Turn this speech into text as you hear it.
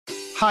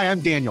Hi,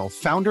 I'm Daniel,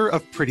 founder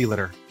of Pretty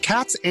Litter.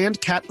 Cats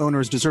and cat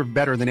owners deserve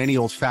better than any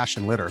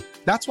old-fashioned litter.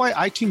 That's why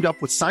I teamed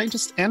up with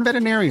scientists and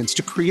veterinarians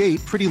to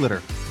create Pretty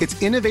Litter.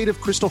 Its innovative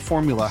crystal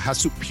formula has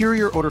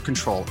superior odor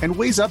control and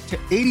weighs up to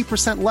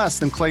 80% less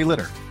than clay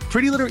litter.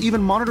 Pretty Litter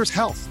even monitors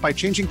health by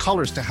changing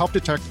colors to help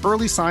detect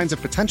early signs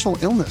of potential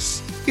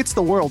illness. It's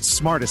the world's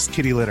smartest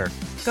kitty litter.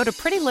 Go to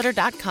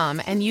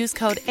prettylitter.com and use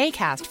code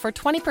ACAST for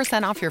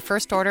 20% off your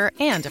first order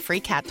and a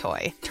free cat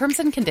toy. Terms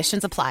and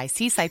conditions apply.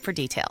 See site for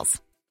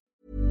details.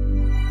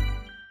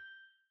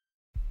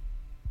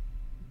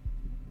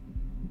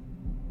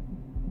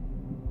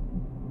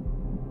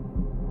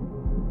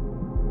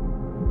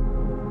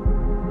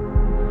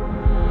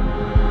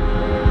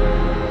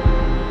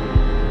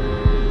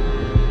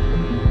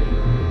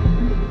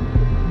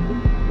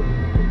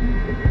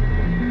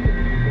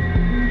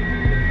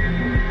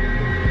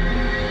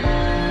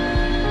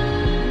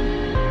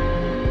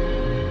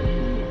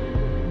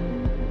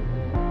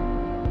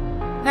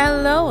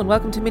 Hello and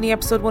welcome to mini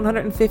episode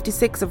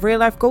 156 of Real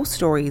Life Ghost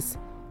Stories.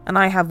 And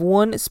I have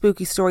one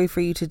spooky story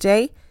for you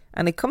today,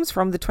 and it comes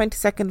from the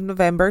 22nd of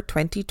November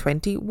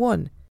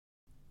 2021.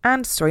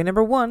 And story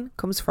number 1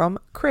 comes from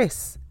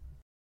Chris.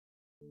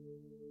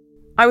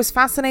 I was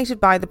fascinated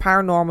by the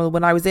paranormal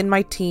when I was in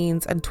my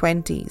teens and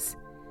 20s,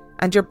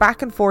 and your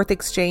back and forth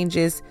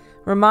exchanges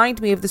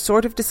remind me of the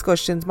sort of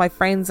discussions my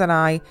friends and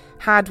I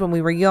had when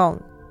we were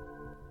young.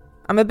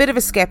 I'm a bit of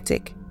a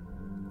skeptic,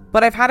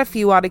 but I've had a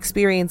few odd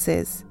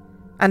experiences,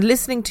 and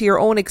listening to your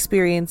own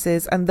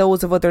experiences and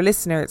those of other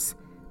listeners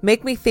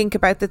make me think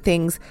about the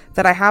things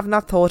that I have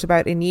not thought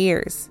about in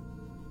years.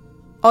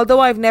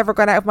 Although I've never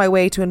gone out of my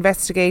way to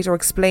investigate or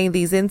explain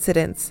these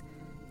incidents,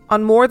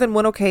 on more than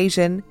one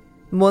occasion,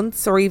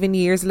 months or even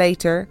years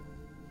later,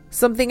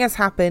 something has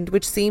happened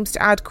which seems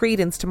to add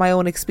credence to my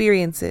own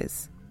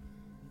experiences.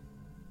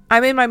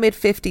 I'm in my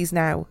mid-50s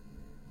now.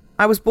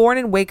 I was born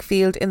in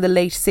Wakefield in the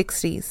late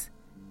 60s.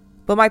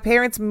 But my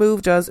parents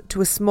moved us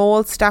to a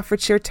small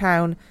Staffordshire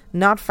town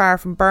not far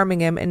from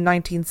Birmingham in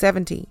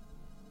 1970.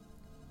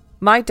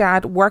 My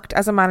dad worked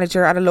as a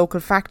manager at a local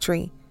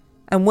factory,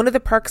 and one of the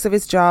perks of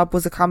his job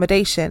was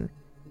accommodation.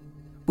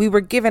 We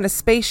were given a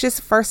spacious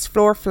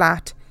first-floor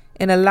flat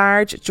in a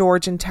large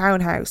Georgian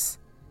townhouse,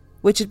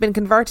 which had been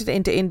converted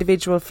into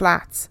individual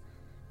flats,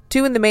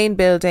 2 in the main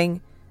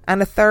building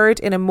and a third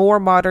in a more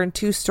modern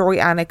 2-storey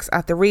annex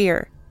at the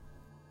rear.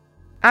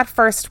 At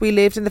first we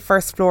lived in the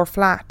first-floor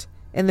flat,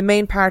 in the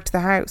main part of the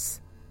house,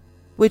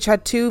 which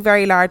had 2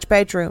 very large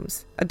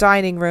bedrooms, a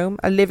dining room,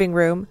 a living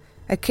room,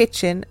 a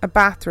kitchen, a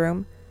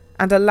bathroom,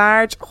 and a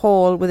large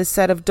hall with a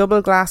set of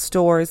double glass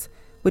doors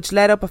which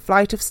led up a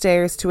flight of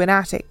stairs to an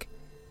attic,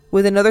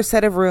 with another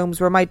set of rooms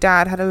where my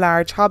dad had a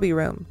large hobby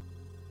room.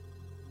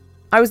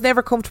 I was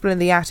never comfortable in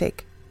the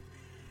attic,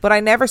 but I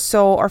never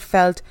saw or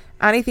felt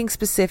anything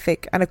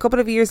specific, and a couple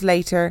of years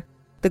later,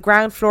 the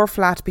ground floor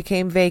flat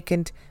became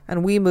vacant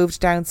and we moved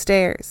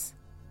downstairs.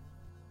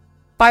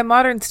 By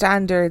modern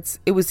standards,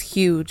 it was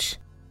huge.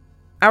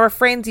 Our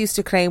friends used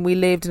to claim we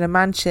lived in a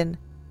mansion.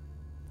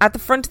 At the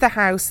front of the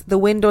house, the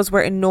windows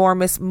were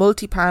enormous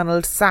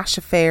multi-panelled sash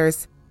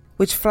affairs,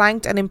 which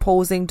flanked an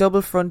imposing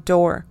double front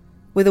door,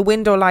 with a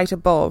window light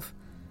above,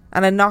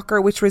 and a knocker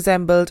which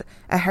resembled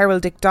a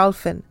heraldic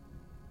dolphin.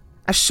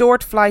 A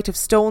short flight of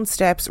stone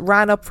steps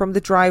ran up from the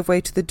driveway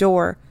to the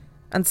door,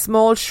 and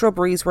small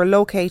shrubberies were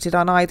located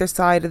on either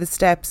side of the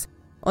steps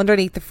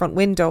underneath the front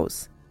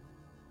windows.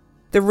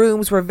 The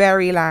rooms were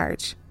very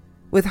large,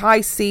 with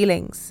high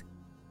ceilings.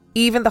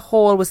 Even the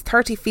hall was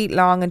 30 feet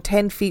long and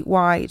 10 feet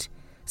wide,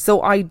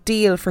 so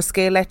ideal for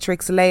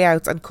Scalextric's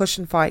layouts and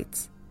cushion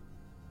fights.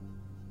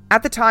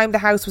 At the time, the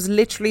house was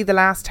literally the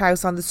last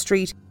house on the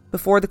street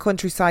before the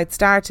countryside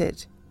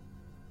started.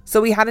 So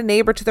we had a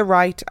neighbour to the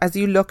right as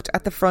you looked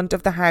at the front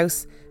of the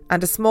house,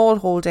 and a small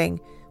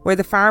holding where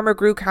the farmer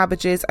grew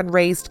cabbages and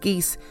raised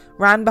geese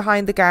ran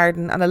behind the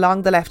garden and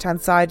along the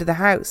left-hand side of the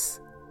house.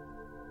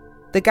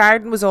 The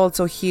garden was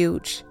also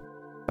huge,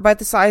 about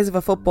the size of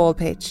a football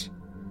pitch.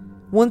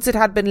 Once it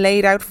had been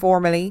laid out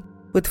formally,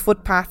 with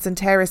footpaths and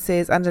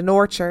terraces and an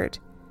orchard,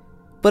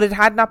 but it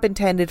had not been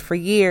tended for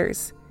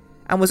years,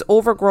 and was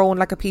overgrown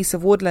like a piece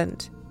of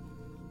woodland.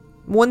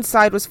 One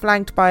side was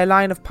flanked by a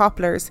line of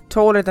poplars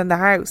taller than the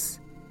house.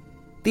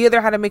 The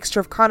other had a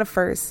mixture of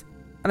conifers,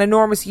 an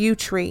enormous yew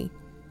tree,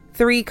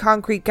 3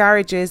 concrete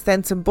garages,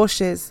 then some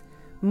bushes,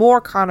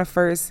 more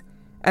conifers,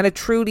 and a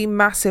truly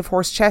massive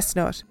horse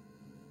chestnut.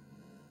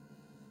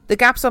 The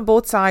gaps on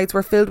both sides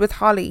were filled with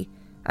holly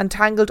and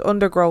tangled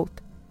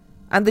undergrowth,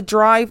 and the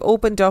drive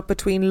opened up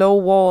between low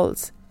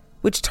walls,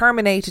 which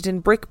terminated in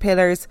brick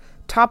pillars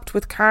topped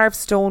with carved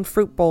stone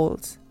fruit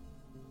bowls.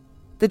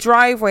 The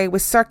driveway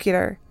was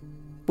circular,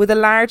 with a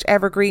large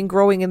evergreen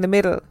growing in the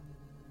middle.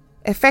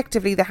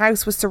 Effectively, the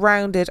house was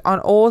surrounded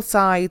on all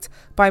sides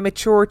by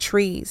mature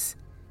trees,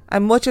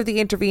 and much of the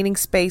intervening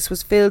space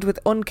was filled with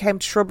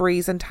unkempt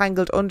shrubberies and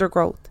tangled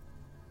undergrowth.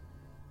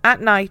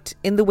 At night,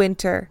 in the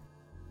winter,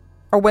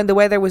 or when the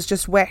weather was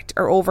just wet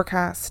or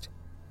overcast,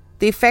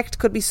 the effect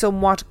could be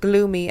somewhat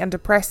gloomy and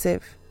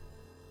oppressive.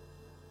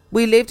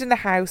 We lived in the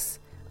house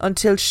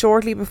until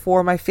shortly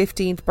before my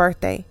 15th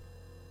birthday,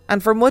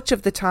 and for much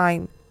of the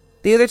time,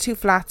 the other 2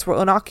 flats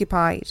were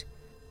unoccupied,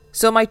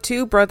 so my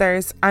 2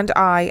 brothers and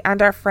I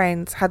and our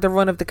friends had the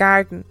run of the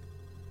garden.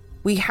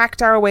 We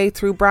hacked our way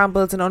through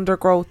brambles and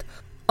undergrowth,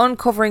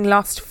 uncovering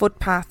lost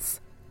footpaths,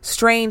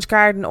 strange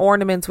garden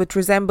ornaments which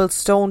resembled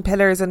stone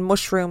pillars and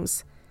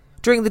mushrooms.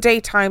 During the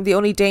daytime, the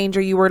only danger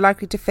you were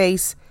likely to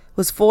face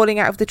was falling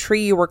out of the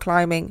tree you were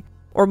climbing,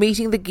 or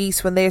meeting the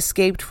geese when they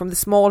escaped from the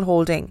small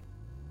holding.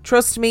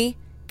 Trust me,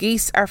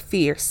 geese are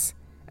fierce,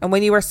 and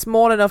when you are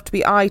small enough to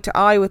be eye to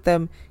eye with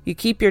them, you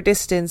keep your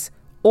distance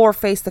or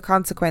face the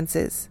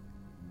consequences.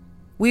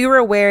 We were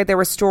aware there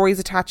were stories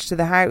attached to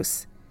the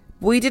house,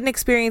 but we didn't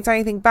experience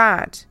anything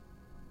bad.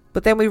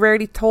 But then we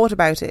rarely thought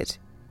about it.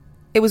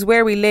 It was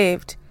where we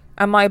lived,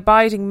 and my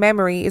abiding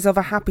memory is of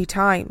a happy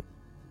time.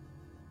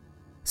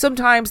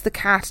 Sometimes the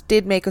cat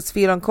did make us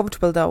feel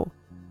uncomfortable though.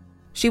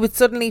 She would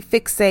suddenly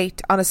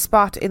fixate on a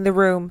spot in the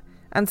room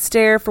and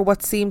stare for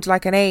what seemed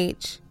like an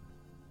age.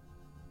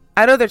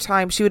 At other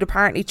times she would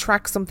apparently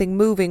track something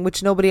moving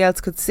which nobody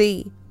else could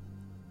see.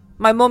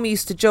 My mum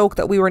used to joke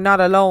that we were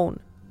not alone,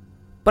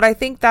 but I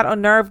think that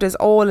unnerved us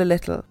all a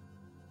little.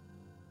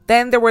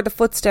 Then there were the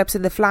footsteps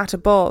in the flat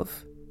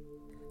above.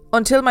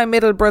 Until my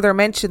middle brother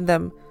mentioned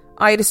them,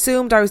 I had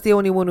assumed I was the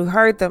only one who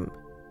heard them.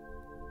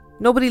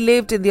 Nobody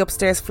lived in the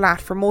upstairs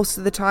flat for most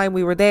of the time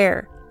we were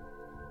there.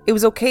 It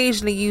was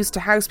occasionally used to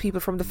house people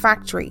from the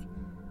factory,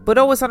 but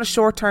always on a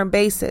short-term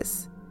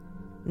basis.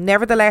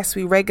 Nevertheless,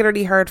 we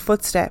regularly heard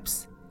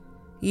footsteps,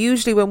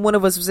 usually when one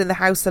of us was in the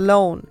house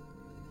alone,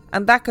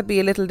 and that could be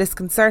a little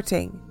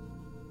disconcerting.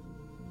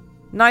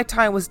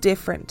 Nighttime was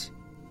different.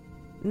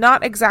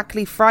 Not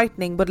exactly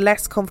frightening, but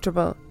less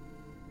comfortable.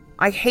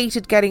 I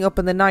hated getting up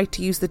in the night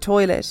to use the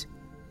toilet,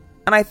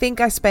 and I think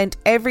I spent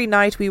every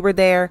night we were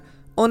there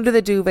under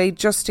the duvet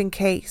just in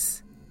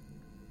case.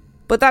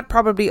 But that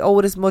probably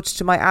owed as much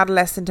to my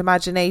adolescent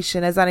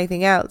imagination as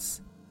anything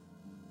else.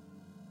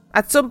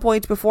 At some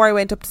point before I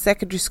went up to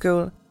secondary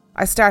school,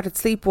 I started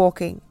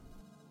sleepwalking.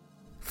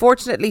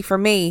 Fortunately for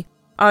me,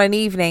 on an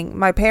evening,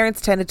 my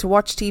parents tended to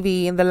watch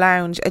TV in the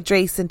lounge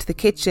adjacent to the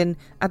kitchen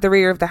at the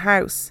rear of the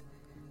house,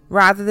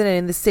 rather than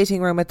in the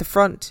sitting room at the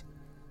front,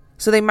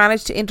 so they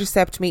managed to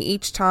intercept me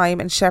each time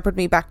and shepherd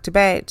me back to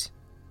bed.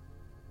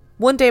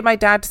 One day my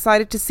dad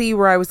decided to see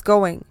where I was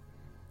going,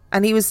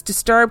 and he was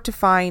disturbed to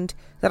find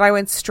that I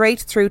went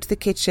straight through to the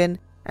kitchen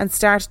and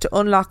started to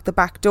unlock the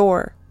back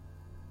door.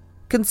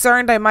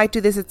 Concerned I might do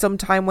this at some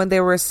time when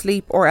they were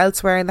asleep or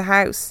elsewhere in the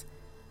house,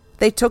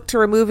 they took to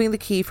removing the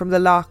key from the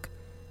lock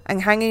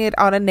and hanging it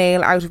on a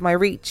nail out of my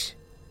reach.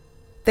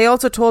 They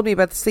also told me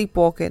about the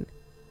sleepwalking.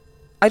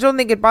 I don't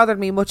think it bothered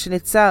me much in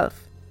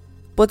itself,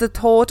 but the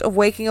thought of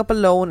waking up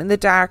alone in the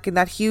dark in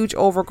that huge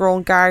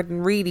overgrown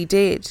garden really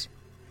did.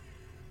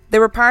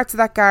 There were parts of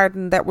that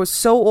garden that were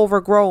so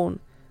overgrown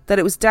that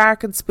it was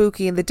dark and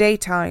spooky in the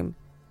daytime,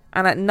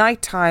 and at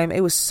night time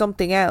it was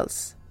something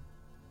else.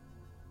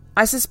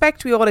 I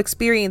suspect we all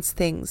experienced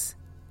things.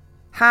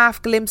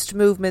 Half-glimpsed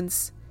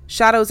movements,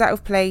 shadows out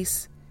of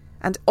place,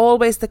 and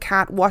always the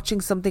cat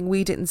watching something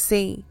we didn't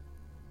see.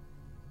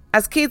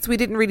 As kids we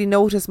didn't really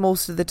notice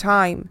most of the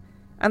time,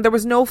 and there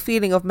was no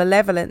feeling of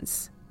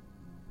malevolence.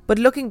 But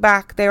looking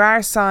back, there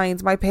are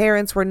signs my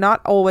parents were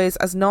not always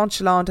as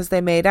nonchalant as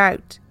they made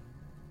out.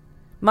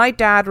 My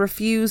dad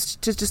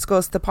refused to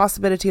discuss the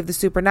possibility of the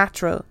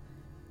supernatural,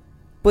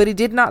 but he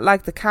did not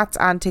like the cat's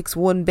antics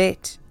one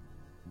bit.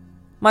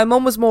 My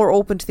mum was more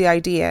open to the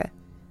idea,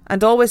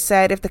 and always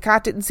said if the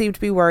cat didn't seem to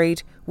be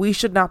worried, we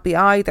should not be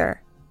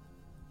either.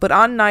 But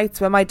on nights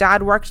when my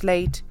dad worked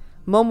late,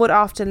 Mum would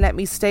often let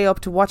me stay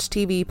up to watch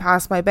TV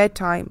past my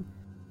bedtime,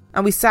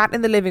 and we sat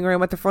in the living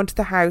room at the front of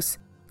the house,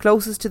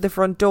 closest to the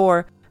front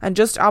door and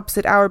just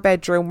opposite our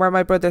bedroom where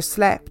my brother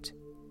slept.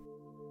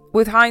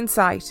 With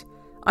hindsight,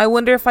 I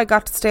wonder if I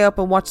got to stay up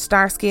and watch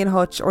Starsky and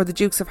Hutch or the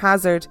Dukes of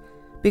Hazzard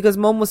because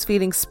Mum was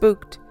feeling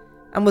spooked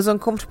and was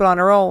uncomfortable on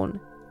her own.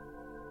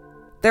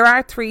 There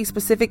are 3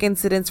 specific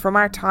incidents from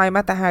our time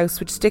at the house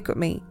which stick with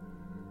me.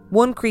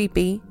 One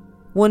creepy,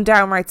 one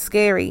downright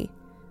scary,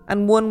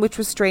 and one which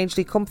was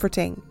strangely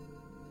comforting.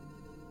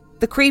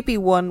 The creepy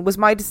one was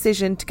my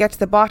decision to get to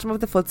the bottom of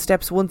the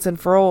footsteps once and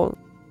for all.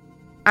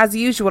 As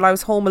usual, I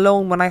was home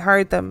alone when I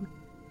heard them.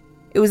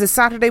 It was a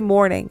Saturday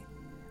morning,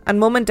 and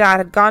Mum and Dad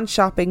had gone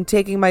shopping,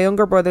 taking my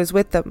younger brothers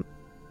with them.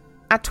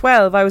 At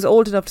 12, I was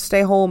old enough to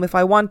stay home if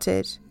I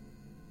wanted.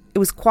 It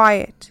was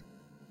quiet,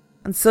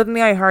 and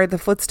suddenly I heard the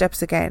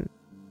footsteps again.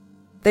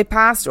 They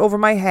passed over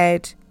my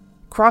head,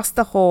 crossed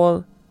the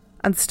hall,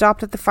 and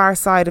stopped at the far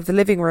side of the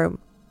living room.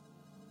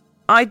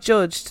 I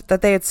judged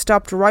that they had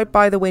stopped right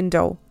by the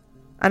window,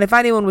 and if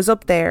anyone was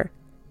up there,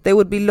 they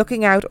would be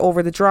looking out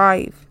over the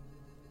drive.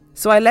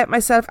 So I let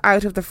myself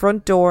out of the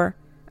front door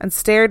and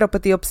stared up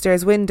at the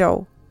upstairs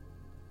window.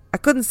 I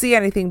couldn't see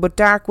anything but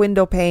dark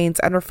window panes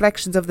and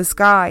reflections of the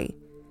sky.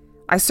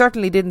 I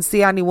certainly didn't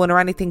see anyone or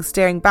anything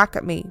staring back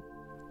at me.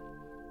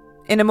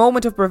 In a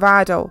moment of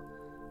bravado,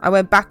 I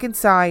went back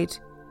inside,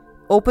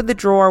 opened the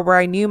drawer where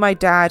I knew my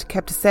dad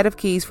kept a set of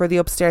keys for the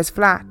upstairs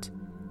flat,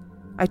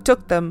 I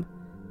took them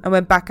and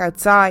went back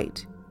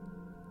outside.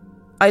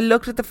 I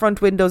looked at the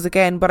front windows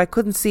again, but I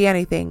couldn't see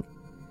anything,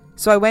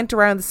 so I went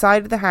around the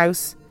side of the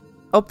house,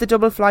 up the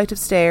double flight of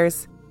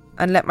stairs,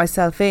 and let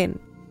myself in.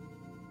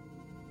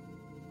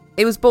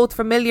 It was both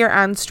familiar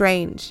and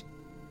strange.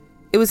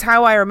 It was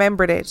how I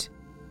remembered it,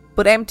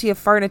 but empty of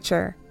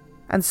furniture,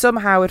 and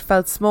somehow it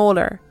felt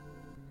smaller.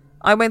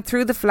 I went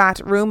through the flat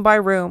room by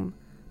room,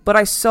 but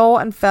I saw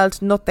and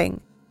felt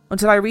nothing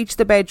until I reached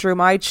the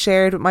bedroom I'd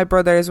shared with my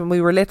brothers when we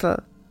were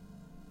little.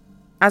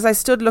 As I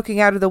stood looking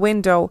out of the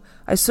window,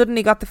 I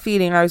suddenly got the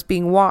feeling I was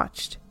being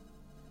watched.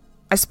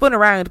 I spun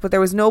around, but there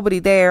was nobody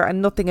there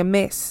and nothing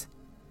amiss.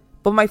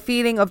 But my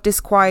feeling of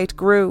disquiet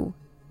grew.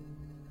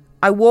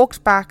 I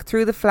walked back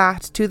through the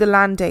flat to the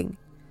landing,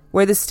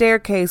 where the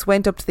staircase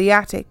went up to the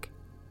attic.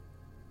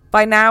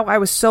 By now I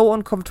was so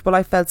uncomfortable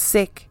I felt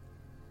sick.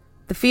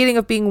 The feeling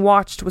of being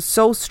watched was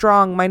so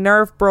strong my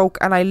nerve broke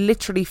and I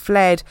literally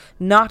fled,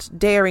 not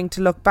daring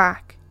to look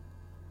back.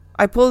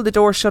 I pulled the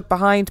door shut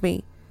behind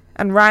me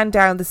and ran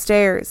down the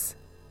stairs.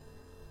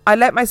 I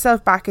let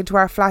myself back into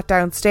our flat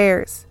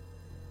downstairs.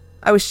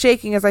 I was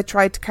shaking as I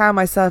tried to calm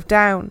myself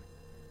down.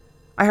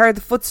 I heard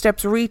the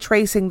footsteps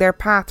retracing their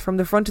path from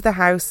the front of the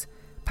house,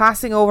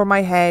 passing over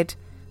my head,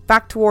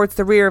 back towards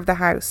the rear of the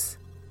house.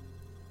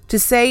 To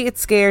say it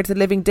scared the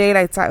living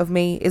daylights out of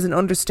me is an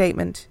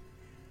understatement.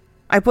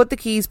 I put the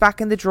keys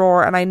back in the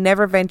drawer and I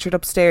never ventured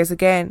upstairs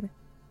again.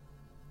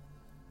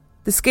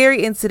 The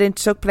scary incident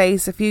took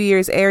place a few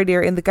years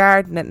earlier in the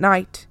garden at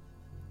night.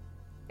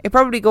 It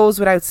probably goes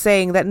without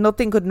saying that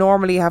nothing could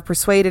normally have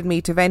persuaded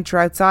me to venture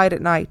outside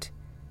at night,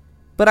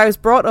 but I was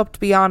brought up to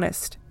be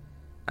honest,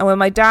 and when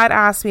my dad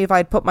asked me if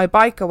I'd put my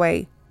bike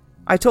away,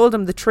 I told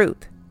him the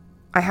truth.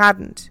 I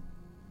hadn't.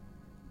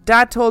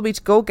 Dad told me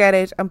to go get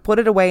it and put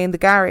it away in the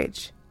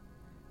garage.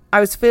 I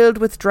was filled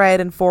with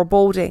dread and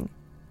foreboding.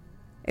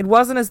 It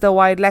wasn't as though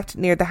I had left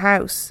it near the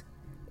house.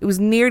 It was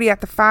nearly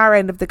at the far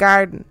end of the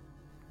garden,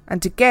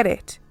 and to get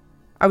it,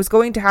 I was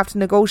going to have to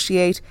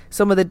negotiate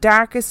some of the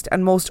darkest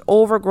and most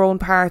overgrown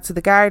parts of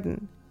the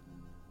garden.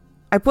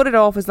 I put it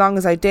off as long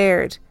as I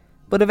dared,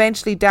 but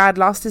eventually Dad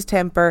lost his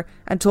temper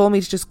and told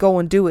me to just go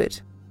and do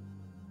it.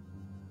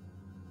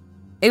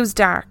 It was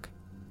dark,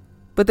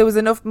 but there was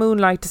enough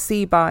moonlight to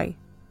see by.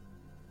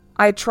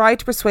 I had tried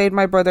to persuade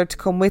my brother to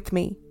come with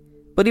me,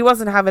 but he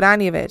wasn't having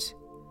any of it,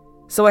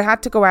 so I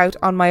had to go out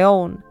on my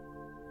own.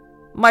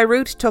 My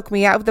route took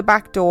me out of the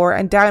back door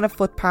and down a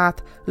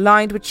footpath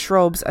lined with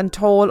shrubs and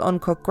tall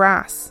uncut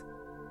grass,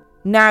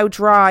 now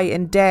dry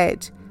and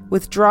dead,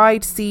 with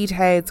dried seed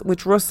heads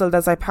which rustled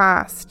as I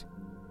passed.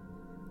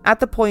 At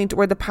the point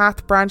where the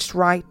path branched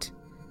right,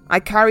 I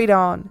carried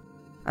on,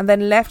 and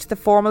then left the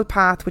formal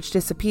path which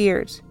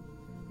disappeared,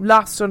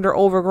 lost under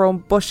overgrown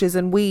bushes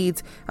and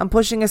weeds, and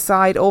pushing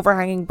aside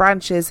overhanging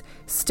branches,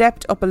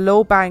 stepped up a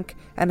low bank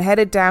and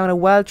headed down a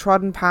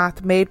well-trodden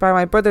path made by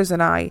my brothers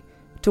and I,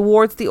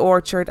 towards the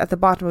orchard at the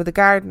bottom of the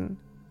garden.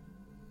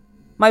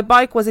 My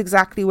bike was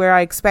exactly where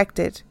I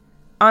expected,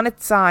 on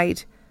its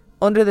side,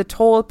 under the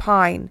tall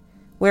pine,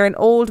 where an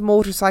old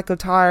motorcycle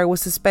tyre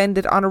was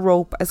suspended on a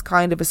rope as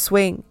kind of a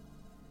swing.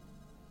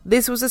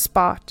 This was a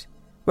spot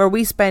where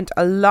we spent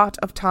a lot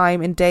of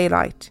time in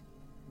daylight.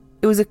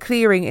 It was a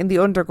clearing in the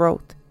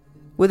undergrowth,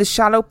 with a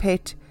shallow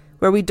pit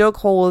where we dug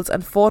holes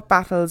and fought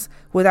battles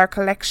with our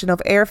collection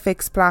of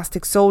air-fixed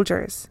plastic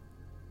soldiers.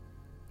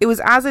 It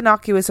was as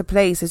innocuous a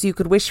place as you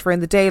could wish for in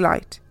the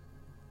daylight,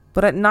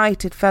 but at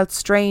night it felt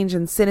strange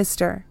and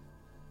sinister.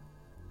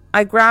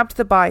 I grabbed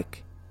the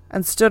bike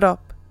and stood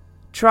up,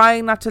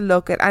 trying not to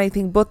look at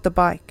anything but the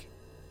bike.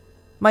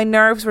 My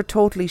nerves were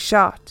totally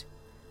shot,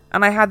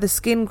 and I had the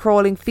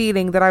skin-crawling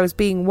feeling that I was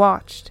being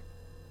watched.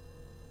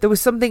 There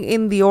was something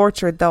in the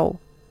orchard, though,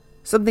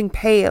 something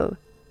pale,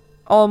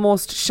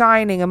 almost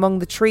shining among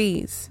the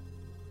trees.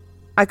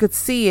 I could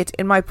see it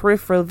in my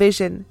peripheral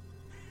vision,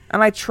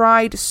 and I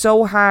tried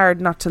so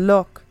hard not to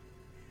look.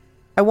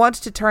 I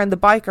wanted to turn the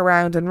bike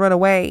around and run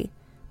away,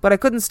 but I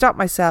couldn't stop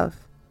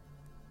myself.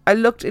 I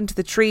looked into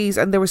the trees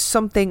and there was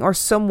something or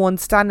someone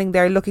standing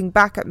there looking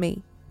back at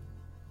me.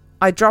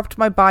 I dropped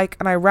my bike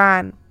and I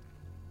ran.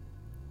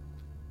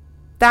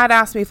 Dad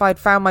asked me if I'd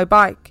found my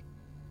bike.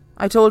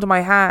 I told him I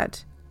had.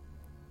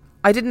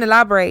 I didn't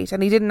elaborate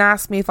and he didn't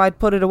ask me if I'd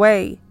put it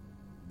away.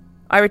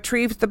 I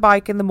retrieved the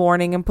bike in the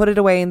morning and put it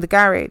away in the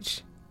garage.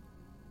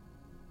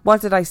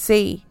 What did I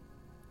see?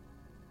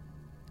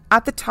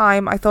 At the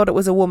time, I thought it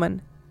was a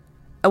woman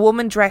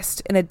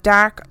dressed in a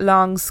dark,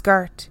 long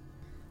skirt,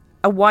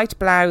 a white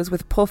blouse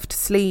with puffed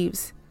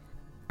sleeves,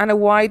 and a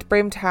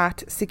wide-brimmed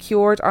hat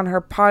secured on her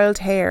piled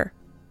hair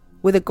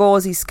with a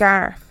gauzy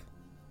scarf.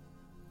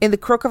 In the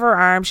crook of her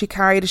arm, she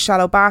carried a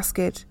shallow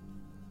basket.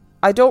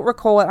 I don't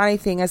recall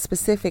anything as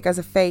specific as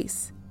a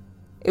face.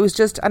 It was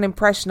just an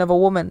impression of a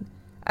woman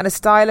and a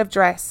style of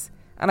dress,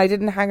 and I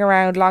didn't hang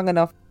around long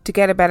enough to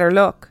get a better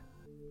look.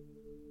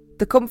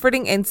 The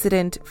comforting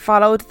incident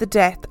followed the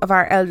death of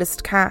our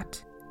eldest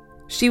cat.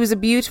 She was a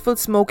beautiful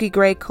smoky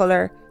grey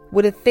colour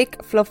with a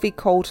thick fluffy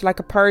coat like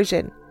a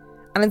Persian,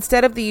 and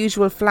instead of the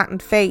usual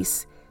flattened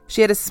face, She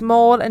had a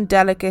small and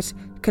delicate,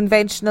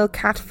 conventional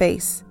cat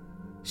face.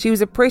 She was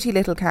a pretty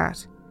little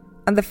cat,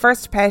 and the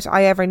first pet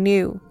I ever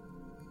knew.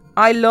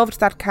 I loved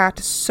that cat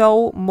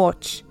so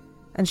much,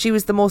 and she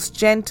was the most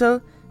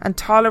gentle and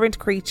tolerant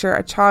creature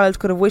a child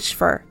could have wished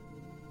for.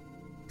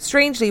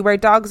 Strangely, where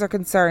dogs are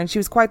concerned, she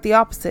was quite the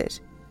opposite.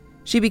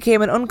 She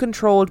became an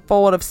uncontrolled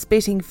ball of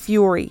spitting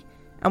fury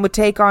and would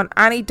take on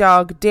any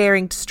dog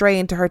daring to stray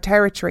into her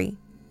territory.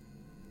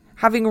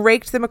 Having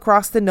raked them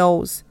across the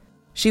nose,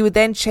 she would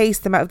then chase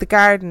them out of the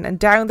garden and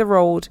down the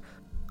road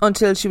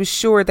until she was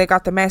sure they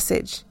got the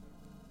message.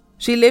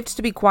 She lived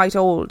to be quite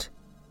old.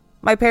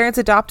 My parents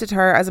adopted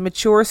her as a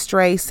mature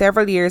stray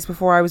several years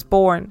before I was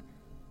born,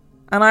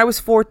 and I was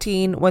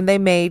 14 when they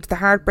made the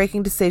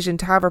heartbreaking decision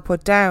to have her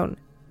put down.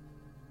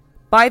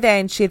 By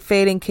then she had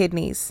failing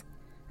kidneys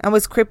and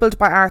was crippled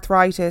by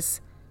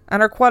arthritis,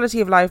 and her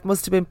quality of life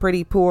must have been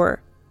pretty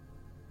poor.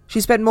 She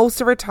spent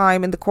most of her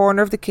time in the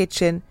corner of the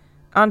kitchen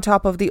on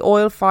top of the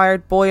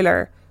oil-fired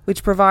boiler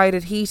which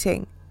provided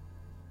heating.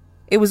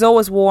 It was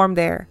always warm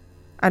there,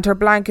 and her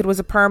blanket was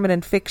a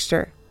permanent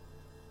fixture.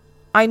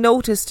 I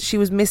noticed she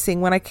was missing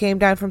when I came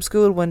down from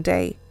school one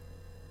day,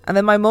 and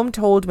then my mum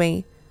told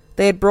me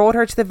they had brought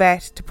her to the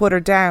vet to put her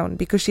down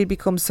because she'd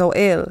become so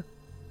ill.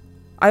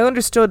 I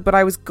understood, but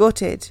I was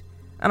gutted,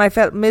 and I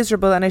felt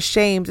miserable and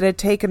ashamed it had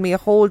taken me a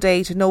whole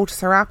day to notice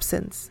her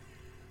absence.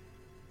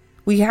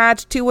 We had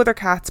 2 other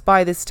cats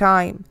by this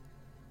time,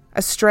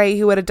 a stray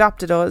who had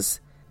adopted us,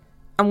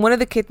 and one of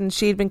the kittens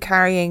she had been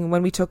carrying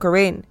when we took her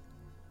in.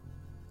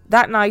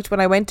 That night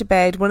when I went to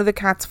bed, one of the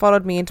cats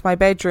followed me into my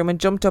bedroom and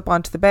jumped up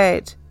onto the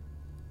bed.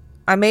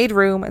 I made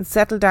room and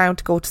settled down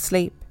to go to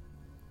sleep.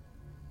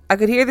 I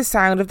could hear the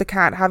sound of the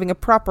cat having a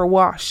proper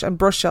wash and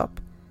brush up,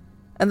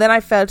 and then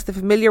I felt the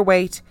familiar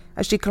weight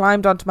as she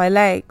climbed onto my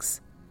legs.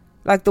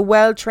 Like the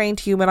well-trained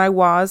human I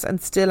was and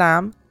still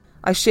am,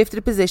 I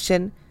shifted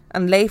position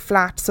and lay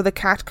flat so the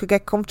cat could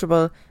get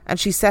comfortable, and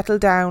she settled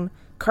down,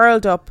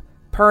 curled up,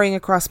 purring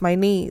across my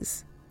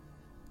knees.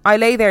 I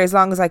lay there as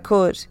long as I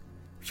could,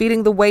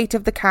 feeling the weight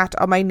of the cat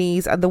on my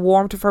knees and the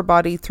warmth of her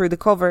body through the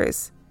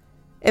covers.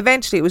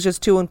 Eventually it was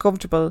just too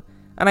uncomfortable,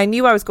 and I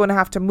knew I was going to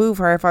have to move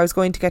her if I was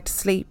going to get to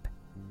sleep.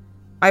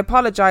 I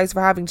apologised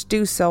for having to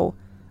do so,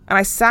 and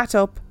I sat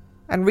up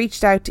and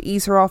reached out to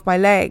ease her off my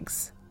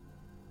legs.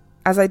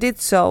 As I did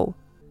so,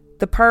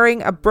 the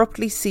purring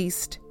abruptly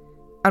ceased,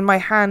 and my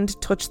hand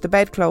touched the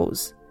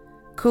bedclothes,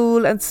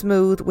 cool and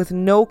smooth with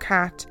no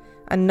cat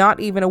and not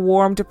even a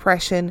warm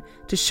depression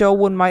to show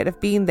one might have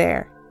been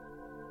there.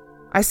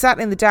 I sat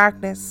in the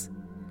darkness,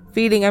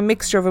 feeling a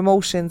mixture of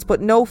emotions,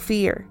 but no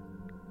fear.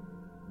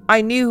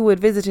 I knew who had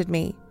visited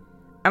me,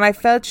 and I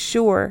felt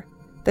sure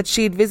that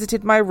she had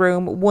visited my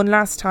room one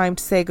last time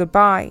to say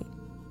goodbye.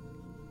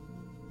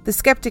 The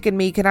skeptic in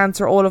me can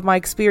answer all of my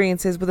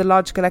experiences with a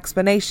logical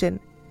explanation.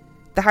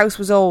 The house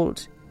was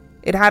old,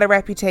 it had a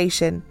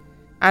reputation,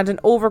 and an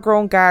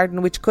overgrown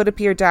garden which could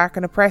appear dark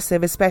and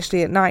oppressive,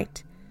 especially at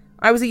night.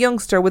 I was a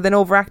youngster with an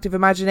overactive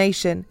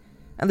imagination,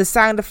 and the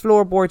sound of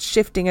floorboards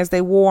shifting as they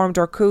warmed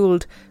or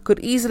cooled could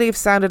easily have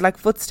sounded like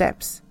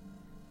footsteps.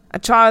 A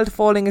child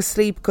falling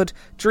asleep could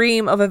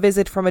dream of a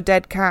visit from a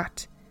dead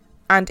cat,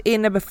 and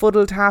in a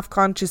befuddled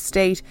half-conscious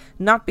state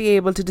not be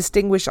able to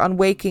distinguish on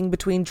waking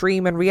between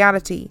dream and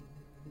reality.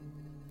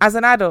 As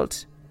an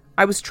adult,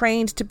 I was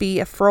trained to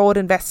be a fraud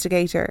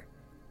investigator.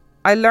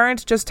 I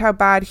learned just how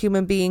bad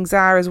human beings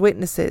are as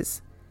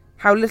witnesses,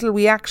 how little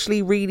we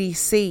actually really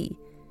see,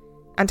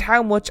 and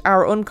how much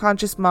our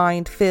unconscious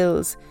mind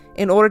fills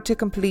in order to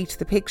complete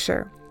the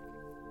picture.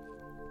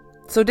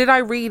 So did I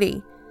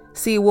really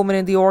see a woman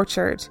in the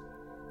orchard,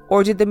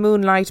 or did the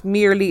moonlight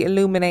merely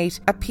illuminate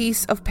a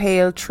piece of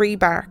pale tree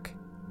bark,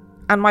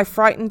 and my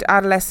frightened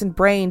adolescent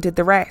brain did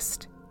the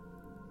rest?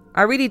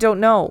 I really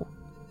don't know.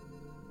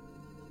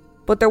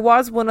 But there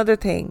was one other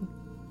thing,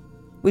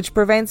 which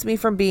prevents me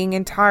from being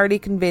entirely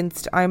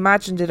convinced I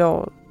imagined it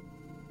all.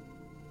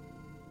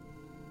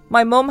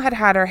 My mum had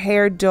had her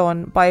hair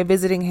done by a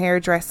visiting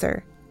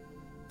hairdresser.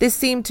 This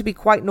seemed to be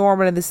quite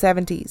normal in the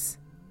 70s.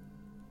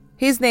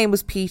 His name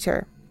was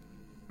Peter,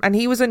 and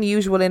he was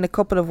unusual in a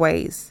couple of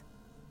ways.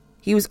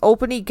 He was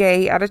openly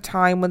gay at a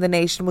time when the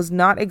nation was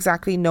not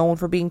exactly known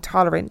for being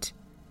tolerant,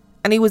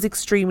 and he was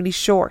extremely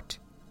short.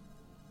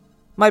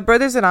 My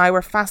brothers and I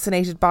were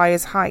fascinated by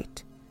his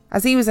height,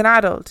 as he was an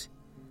adult,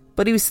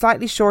 but he was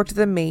slightly shorter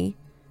than me,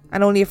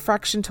 and only a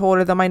fraction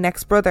taller than my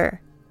next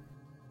brother.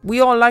 We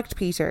all liked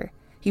Peter.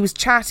 He was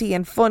chatty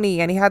and funny,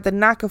 and he had the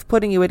knack of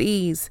putting you at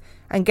ease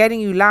and getting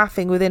you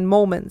laughing within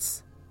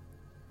moments.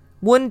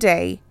 One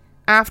day,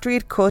 after he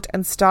had cut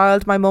and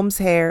styled my mum's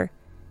hair,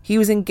 he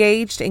was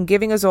engaged in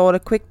giving us all a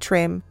quick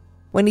trim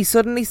when he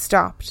suddenly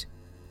stopped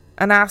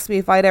and asked me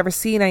if I'd ever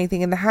seen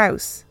anything in the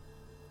house.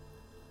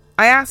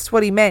 I asked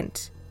what he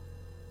meant,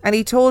 and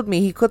he told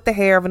me he cut the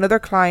hair of another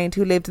client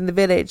who lived in the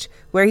village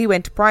where he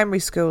went to primary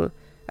school,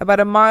 about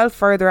a mile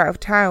further out of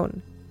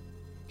town.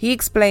 He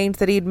explained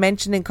that he had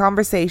mentioned in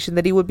conversation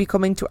that he would be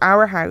coming to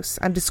our house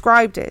and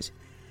described it,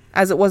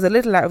 as it was a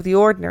little out of the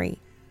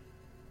ordinary.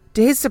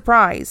 To his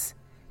surprise,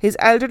 His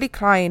elderly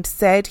client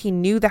said he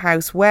knew the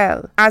house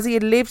well, as he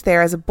had lived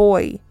there as a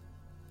boy,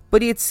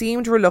 but he had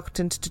seemed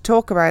reluctant to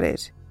talk about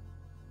it.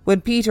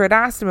 When Peter had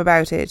asked him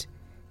about it,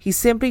 he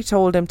simply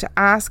told him to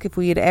ask if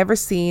we had ever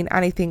seen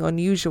anything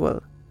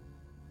unusual.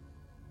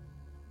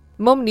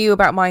 Mum knew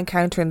about my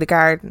encounter in the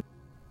garden,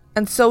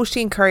 and so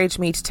she encouraged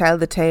me to tell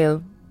the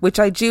tale, which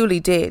I duly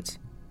did.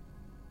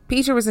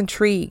 Peter was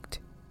intrigued,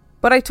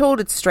 but I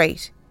told it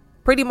straight,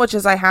 pretty much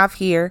as I have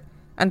here,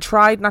 and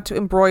tried not to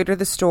embroider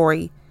the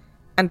story,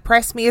 and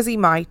press me as he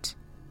might,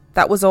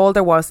 that was all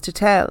there was to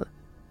tell.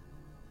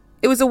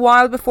 It was a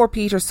while before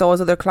Peter saw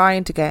his other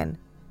client again,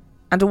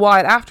 and a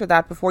while after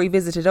that before he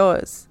visited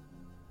us.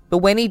 But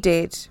when he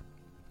did,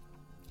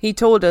 he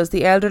told us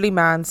the elderly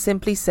man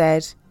simply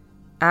said,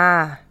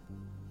 "Ah,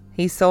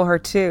 he saw her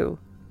too."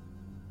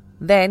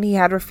 Then he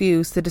had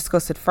refused to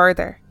discuss it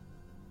further.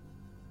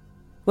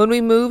 When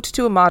we moved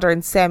to a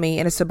modern semi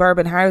in a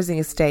suburban housing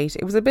estate,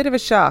 it was a bit of a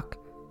shock.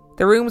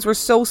 The rooms were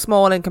so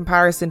small in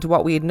comparison to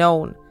what we had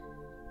known.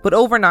 But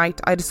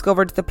overnight, I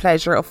discovered the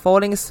pleasure of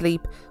falling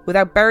asleep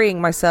without burying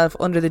myself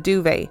under the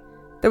duvet.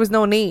 There was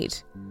no need.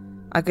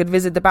 I could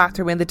visit the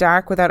bathroom in the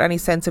dark without any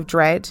sense of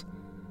dread,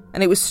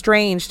 and it was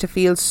strange to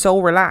feel so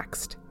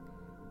relaxed.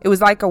 It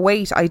was like a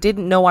weight I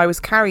didn't know I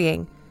was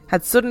carrying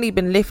had suddenly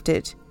been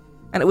lifted,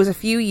 and it was a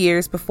few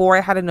years before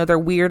I had another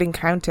weird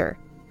encounter,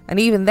 and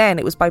even then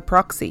it was by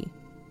proxy.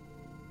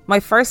 My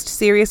first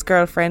serious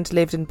girlfriend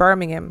lived in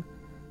Birmingham,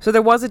 so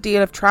there was a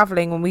deal of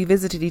travelling when we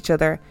visited each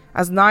other,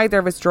 as neither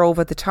of us drove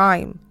at the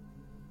time.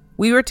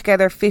 We were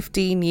together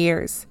 15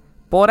 years,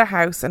 bought a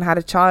house and had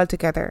a child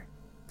together,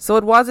 so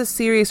it was a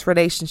serious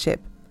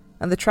relationship,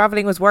 and the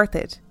travelling was worth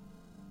it.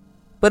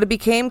 But it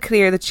became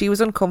clear that she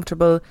was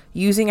uncomfortable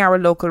using our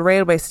local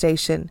railway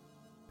station,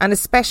 and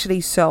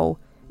especially so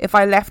if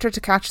I left her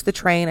to catch the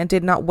train and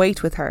did not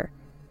wait with her,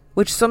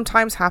 which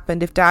sometimes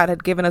happened if Dad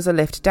had given us a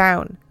lift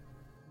down.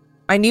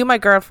 I knew my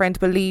girlfriend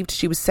believed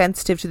she was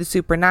sensitive to the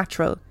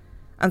supernatural,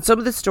 and some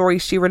of the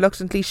stories she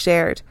reluctantly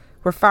shared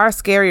were far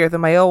scarier than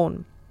my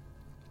own.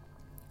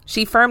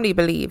 She firmly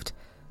believed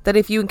that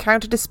if you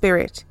encountered a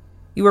spirit,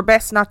 you were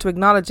best not to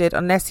acknowledge it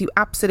unless you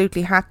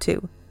absolutely had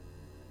to.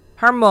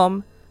 Her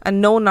mum, a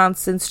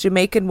no-nonsense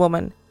Jamaican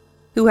woman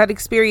who had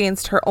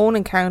experienced her own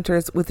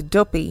encounters with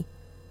Duppy,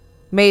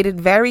 made it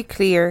very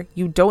clear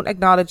you don't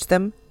acknowledge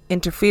them,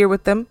 interfere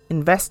with them,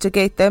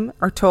 investigate them,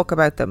 or talk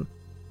about them.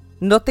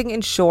 Nothing, in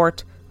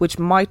short, which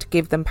might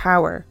give them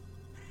power.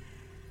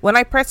 When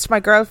I pressed my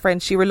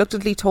girlfriend, she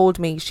reluctantly told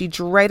me she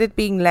dreaded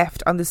being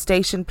left on the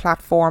station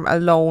platform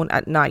alone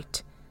at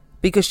night,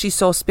 because she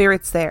saw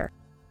spirits there.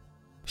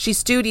 She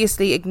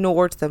studiously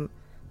ignored them,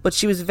 but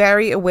she was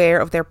very aware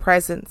of their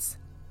presence.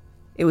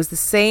 It was the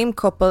same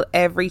couple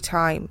every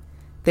time.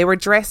 They were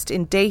dressed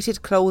in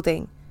dated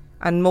clothing,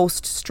 and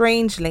most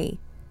strangely,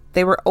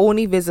 they were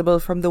only visible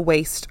from the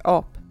waist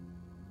up.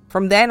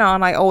 From then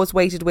on, I always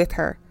waited with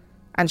her,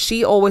 and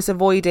she always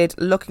avoided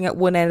looking at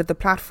one end of the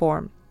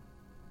platform,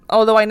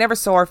 although I never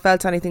saw or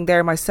felt anything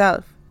there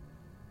myself.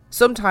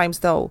 Sometimes,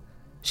 though,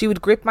 she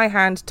would grip my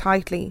hand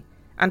tightly,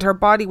 and her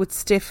body would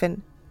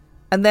stiffen,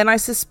 and then I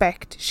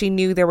suspect she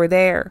knew they were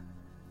there,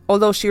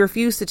 although she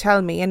refused to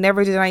tell me and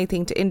never did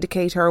anything to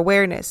indicate her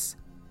awareness.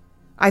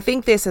 I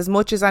think this, as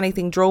much as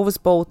anything, drove us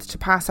both to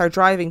pass our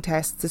driving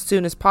tests as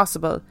soon as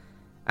possible,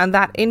 and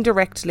that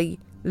indirectly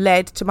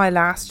led to my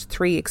last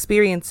 3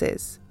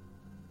 experiences.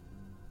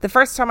 The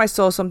first time I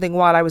saw something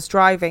while I was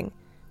driving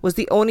was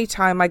the only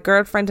time my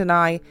girlfriend and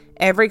I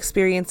ever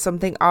experienced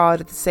something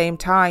odd at the same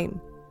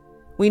time.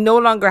 We no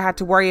longer had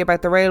to worry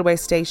about the railway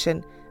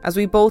station, as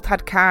we both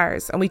had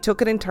cars and we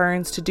took it in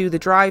turns to do the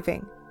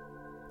driving.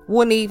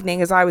 One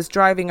evening, as I was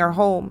driving her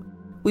home,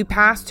 we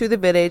passed through the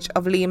village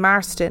of Lee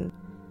Marston.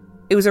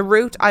 It was a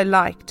route I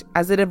liked,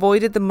 as it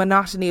avoided the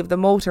monotony of the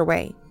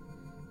motorway.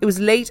 It was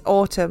late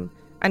autumn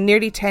and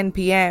nearly 10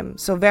 p.m,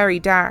 so very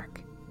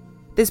dark.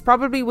 This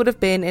probably would have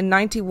been in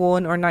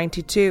 91 or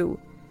 92,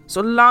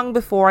 so long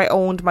before I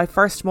owned my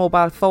first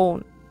mobile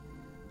phone.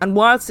 And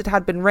whilst it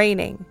had been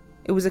raining,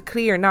 it was a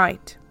clear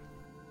night.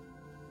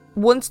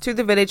 Once through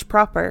the village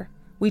proper,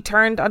 we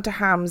turned onto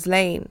Hams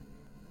Lane,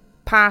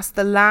 past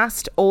the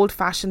last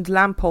old-fashioned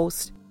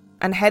lamppost,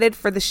 and headed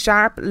for the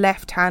sharp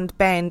left-hand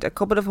bend a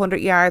couple of 100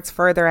 yards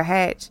further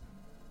ahead.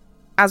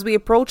 As we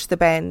approached the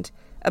bend,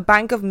 a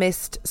bank of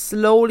mist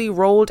slowly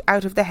rolled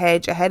out of the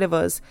hedge ahead of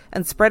us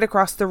and spread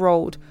across the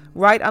road,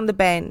 right on the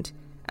bend,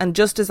 and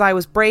just as I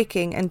was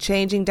braking and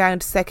changing down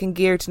to second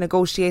gear to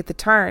negotiate the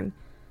turn,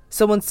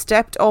 someone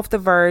stepped off the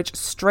verge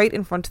straight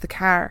in front of the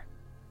car.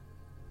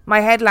 My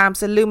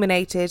headlamps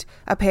illuminated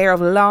a pair of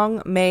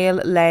long male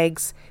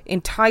legs in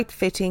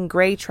tight-fitting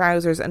grey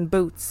trousers and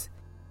boots,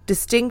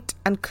 distinct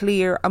and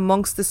clear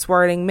amongst the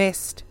swirling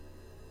mist.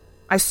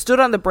 I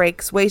stood on the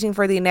brakes waiting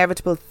for the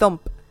inevitable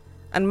thump,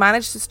 and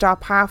managed to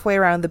stop halfway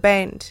around the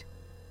bend.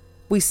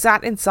 We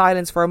sat in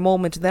silence for a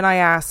moment, and then I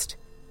asked,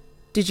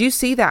 "Did you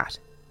see that?"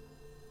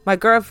 My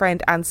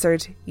girlfriend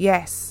answered,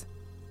 "Yes."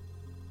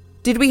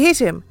 "Did we hit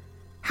him?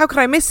 How could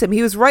I miss him?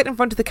 He was right in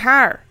front of the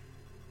car."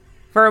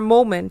 For a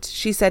moment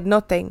she said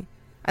nothing,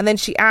 and then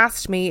she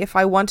asked me if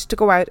I wanted to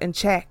go out and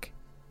check.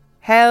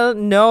 Hell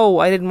no,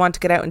 I didn't want to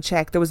get out and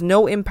check. There was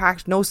no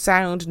impact, no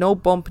sound, no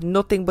bump,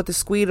 nothing but the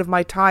squeal of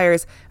my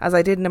tyres as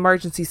I did an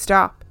emergency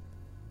stop.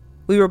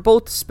 We were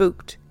both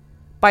spooked.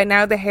 By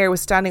now the hair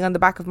was standing on the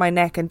back of my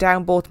neck and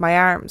down both my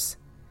arms.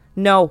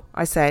 No,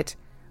 I said.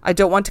 I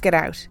don't want to get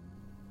out.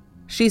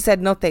 She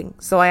said nothing,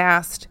 so I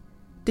asked,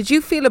 "Did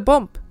you feel a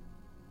bump?"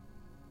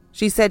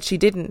 She said she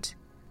didn't,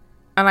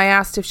 and I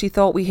asked if she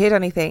thought we hit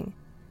anything.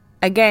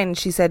 Again,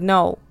 she said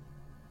no.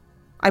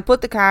 I put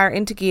the car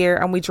into gear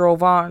and we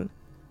drove on.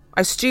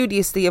 I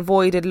studiously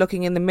avoided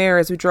looking in the mirror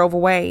as we drove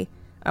away,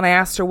 and I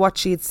asked her what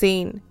she had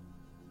seen.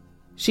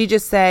 She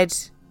just said,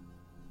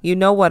 "You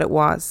know what it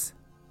was."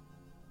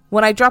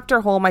 When I dropped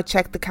her home, I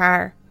checked the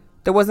car.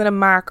 There wasn't a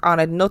mark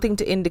on it, nothing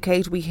to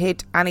indicate we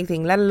hit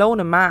anything, let alone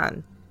a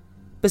man.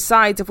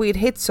 Besides, if we had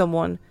hit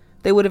someone,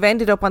 they would have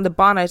ended up on the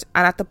bonnet,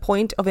 and at the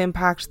point of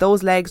impact,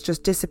 those legs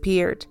just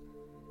disappeared.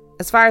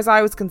 As far as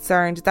I was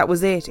concerned, that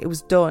was it. It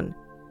was done.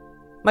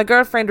 My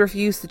girlfriend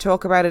refused to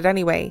talk about it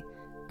anyway,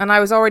 and I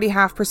was already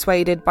half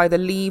persuaded by the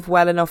leave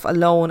well enough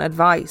alone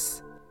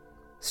advice.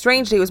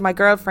 Strangely, it was my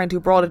girlfriend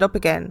who brought it up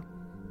again,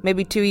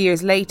 maybe 2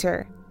 years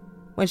later,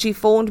 when she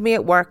phoned me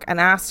at work and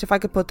asked if I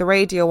could put the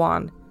radio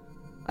on.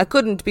 I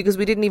couldn't because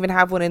we didn't even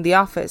have one in the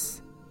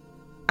office.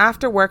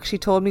 After work, she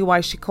told me why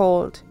she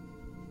called.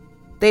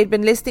 They had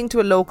been listening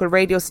to a local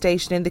radio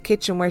station in the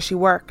kitchen where she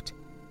worked,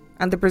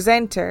 and the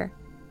presenter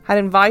had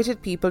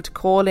invited people to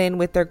call in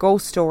with their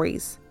ghost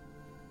stories.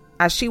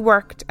 As she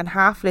worked and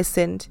half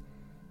listened,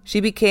 she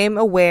became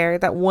aware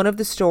that one of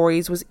the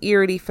stories was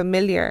eerily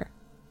familiar.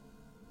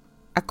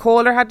 A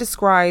caller had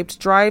described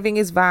driving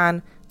his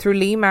van through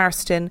Lee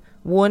Marston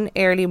one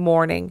early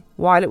morning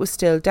while it was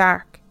still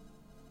dark.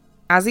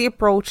 As he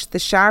approached the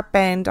sharp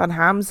bend on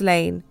Hams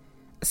Lane,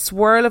 a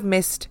swirl of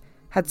mist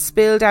had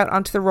spilled out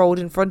onto the road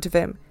in front of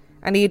him,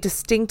 and he had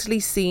distinctly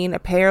seen a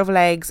pair of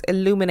legs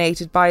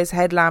illuminated by his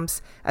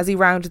headlamps as he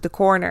rounded the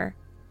corner.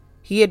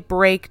 He had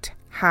braked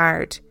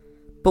hard,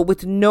 but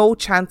with no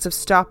chance of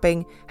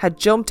stopping, had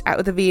jumped out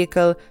of the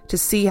vehicle to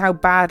see how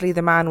badly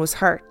the man was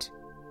hurt.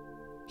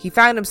 He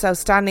found himself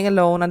standing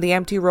alone on the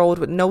empty road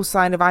with no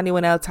sign of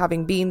anyone else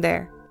having been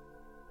there.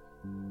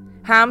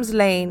 Hams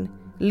Lane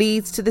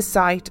leads to the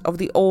site of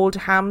the old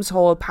Hams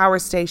Hall power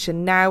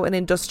station, now an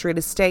industrial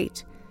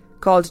estate,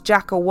 called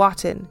Jack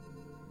O'Watton.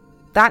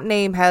 That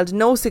name held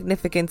no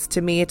significance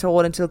to me at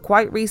all until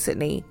quite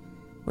recently,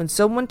 when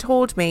someone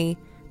told me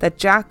that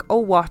Jack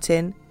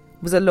O'Watton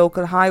was a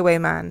local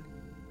highwayman.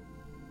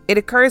 It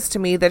occurs to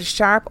me that a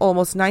sharp,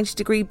 almost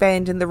 90-degree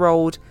bend in the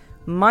road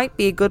might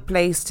be a good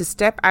place to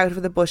step out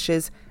of the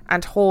bushes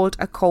and hold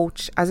a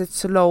coach as it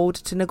slowed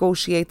to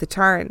negotiate the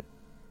turn.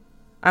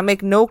 I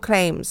make no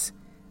claims,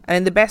 and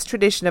in the best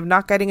tradition of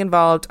not getting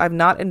involved, I've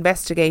not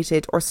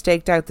investigated or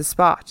staked out the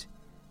spot.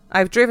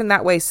 I've driven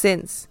that way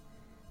since,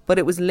 but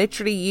it was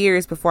literally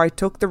years before I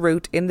took the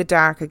route in the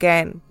dark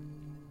again.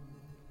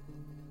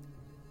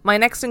 My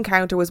next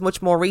encounter was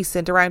much more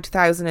recent, around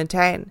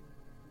 2010.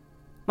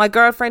 My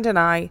girlfriend and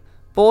I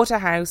bought a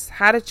house,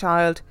 had a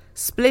child,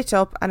 split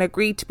up and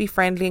agreed to be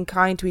friendly and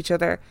kind to each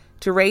other,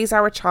 to raise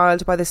our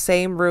child by the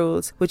same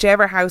rules,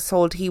 whichever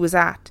household he was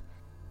at,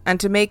 and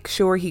to make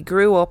sure he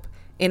grew up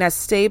in as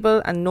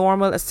stable and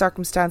normal a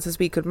circumstance as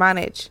we could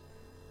manage.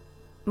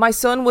 My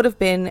son would have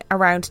been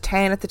around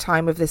 10 at the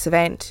time of this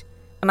event,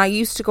 and I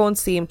used to go and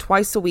see him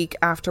twice a week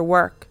after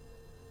work.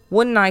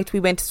 One night we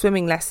went to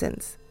swimming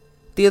lessons.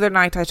 The other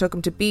night I took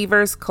him to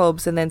beavers,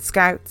 cubs and then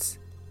scouts.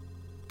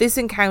 This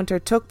encounter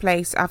took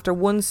place after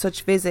one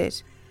such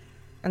visit,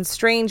 and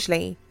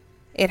strangely,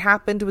 it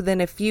happened within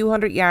a few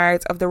hundred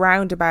yards of the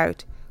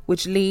roundabout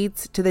which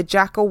leads to the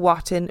Jack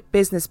O'Watton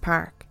Business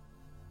Park.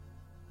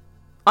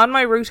 On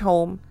my route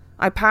home,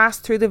 I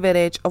passed through the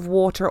village of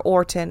Water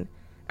Orton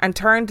and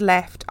turned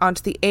left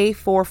onto the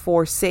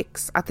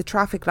A446 at the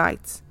traffic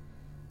lights.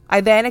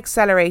 I then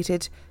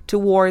accelerated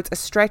towards a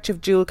stretch of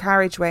dual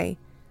carriageway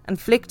and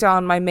flicked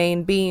on my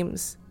main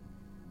beams.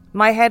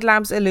 My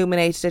headlamps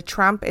illuminated a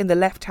tramp in the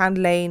left-hand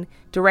lane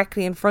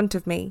directly in front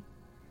of me.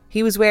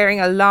 He was wearing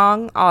a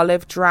long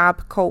olive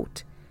drab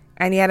coat,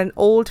 and he had an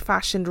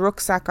old-fashioned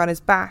rucksack on his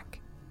back.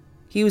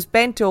 He was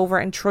bent over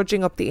and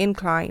trudging up the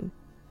incline.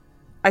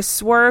 I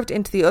swerved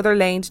into the other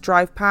lane to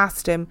drive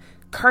past him,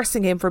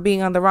 cursing him for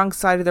being on the wrong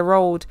side of the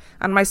road,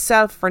 and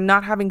myself for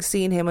not having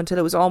seen him until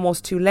it was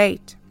almost too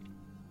late.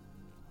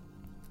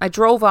 I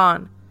drove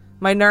on,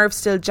 my nerves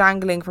still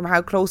jangling from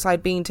how close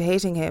I'd been to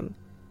hitting him.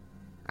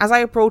 As I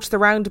approached the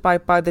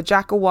roundabout by the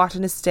Jack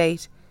O'Watton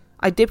estate,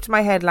 I dipped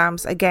my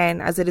headlamps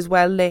again as it is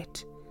well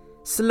lit,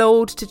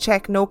 slowed to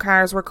check no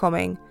cars were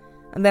coming,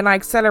 and then I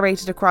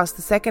accelerated across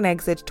the second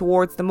exit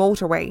towards the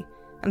motorway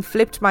and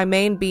flipped my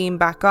main beam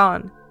back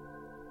on.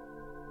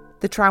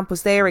 The tramp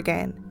was there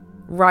again,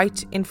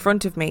 right in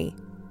front of me.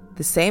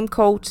 The same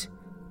coat,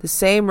 the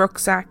same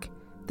rucksack,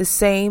 the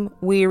same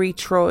weary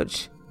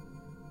trudge.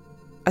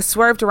 I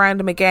swerved around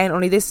him again,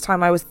 only this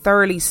time I was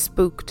thoroughly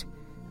spooked,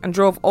 and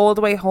drove all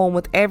the way home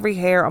with every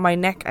hair on my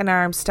neck and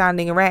arm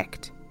standing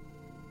erect.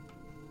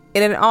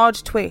 In an odd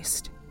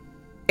twist,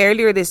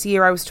 Earlier this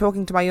year, I was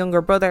talking to my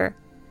younger brother,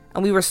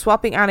 and we were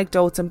swapping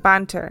anecdotes and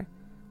banter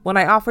when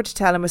I offered to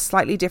tell him a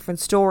slightly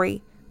different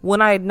story,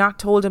 one I had not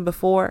told him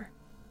before.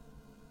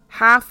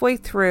 Halfway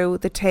through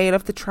the tale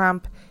of the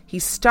tramp, he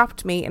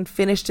stopped me and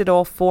finished it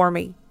off for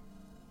me.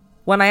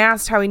 When I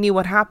asked how he knew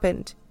what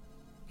happened,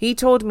 he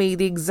told me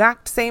the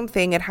exact same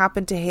thing had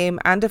happened to him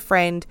and a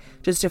friend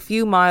just a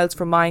few miles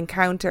from my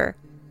encounter,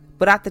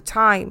 but at the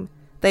time,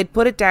 they'd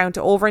put it down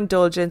to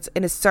overindulgence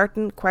in a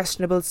certain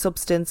questionable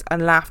substance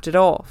and laughed it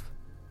off.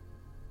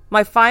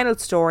 My final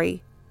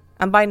story,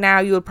 and by now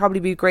you will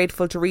probably be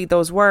grateful to read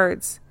those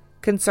words,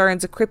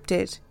 concerns a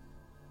cryptid.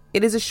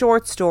 It is a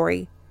short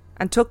story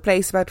and took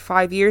place about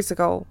 5 years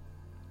ago.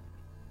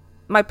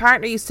 My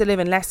partner used to live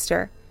in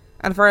Leicester,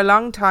 and for a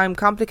long time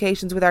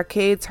complications with our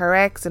kids, her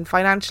ex and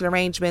financial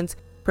arrangements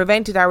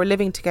prevented our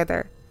living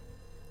together.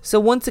 So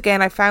once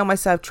again I found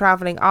myself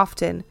travelling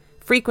often,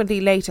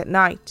 frequently late at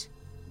night.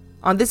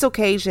 On this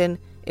occasion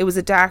it was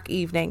a dark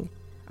evening,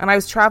 and I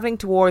was travelling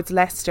towards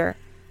Leicester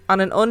on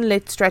an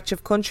unlit stretch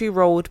of country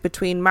road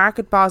between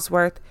Market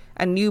Bosworth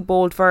and New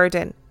Bold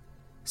Verdon.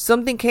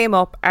 Something came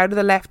up out of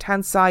the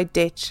left-hand side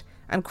ditch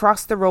and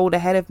crossed the road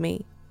ahead of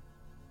me.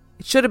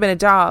 It should have been a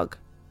dog.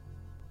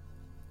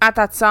 At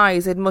that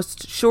size, it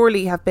must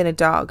surely have been a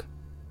dog.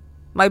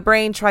 My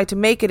brain tried to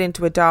make it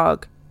into a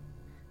dog,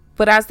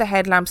 but as the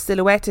headlamp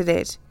silhouetted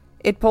it,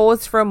 it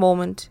paused for a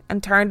moment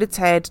and turned its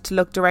head to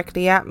look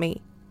directly at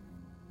me.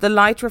 The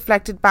light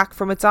reflected back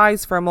from its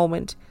eyes for a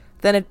moment,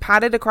 then it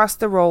padded across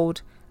the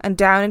road and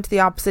down into the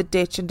opposite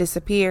ditch and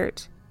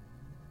disappeared.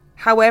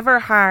 However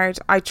hard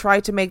I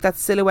tried to make that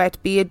silhouette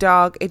be a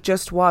dog, it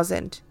just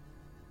wasn't.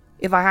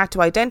 If I had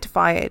to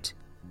identify it,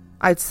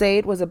 I'd say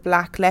it was a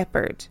black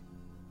leopard.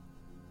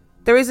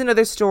 There is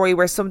another story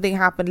where something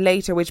happened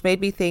later which made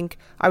me think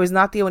I was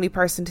not the only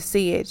person to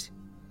see it.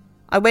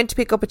 I went to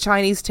pick up a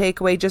Chinese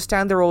takeaway just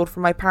down the road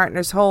from my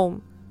partner's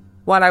home.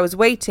 While I was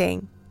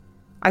waiting,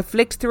 I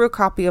flicked through a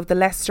copy of the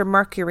Leicester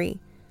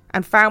Mercury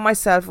and found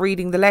myself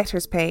reading the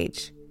letters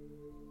page.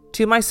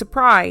 To my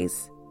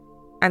surprise,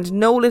 and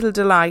no little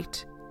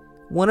delight,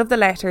 one of the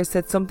letters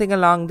said something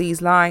along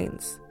these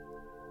lines.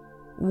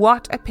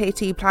 What a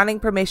pity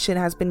planning permission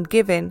has been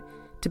given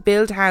to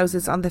build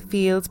houses on the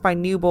fields by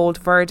New Bold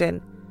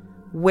Verdon.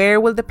 Where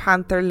will the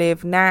panther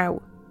live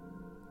now?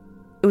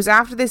 It was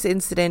after this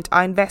incident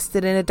I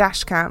invested in a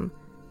dashcam,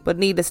 but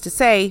needless to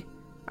say,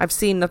 I've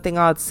seen nothing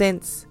odd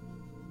since.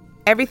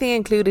 Everything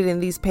included in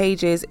these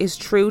pages is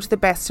true to the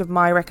best of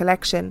my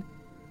recollection,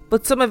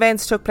 but some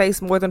events took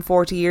place more than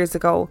 40 years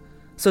ago,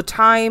 so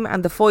time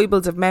and the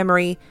foibles of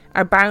memory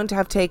are bound to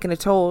have taken a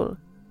toll.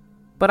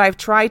 But I've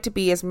tried to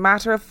be as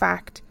matter of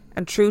fact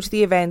and true to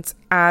the events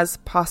as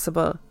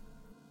possible.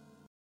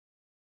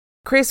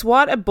 Chris,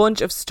 what a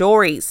bunch of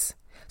stories.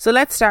 So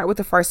let's start with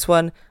the first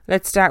one.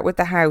 Let's start with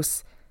the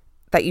house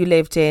that you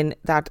lived in,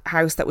 that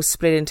house that was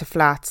split into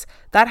flats.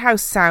 That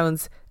house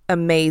sounds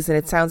amazing.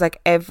 It sounds like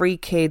every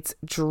kid's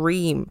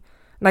dream.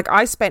 Like,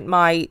 I spent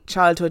my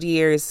childhood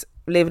years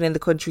living in the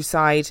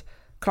countryside,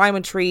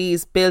 climbing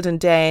trees, building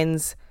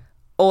dens,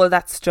 all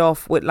that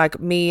stuff with like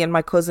me and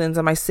my cousins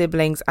and my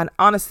siblings, and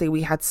honestly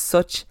we had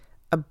such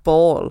a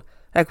ball.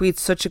 Like, we had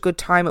such a good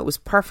time. It was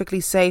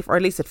perfectly safe, or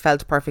at least it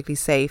felt perfectly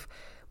safe.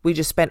 We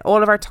just spent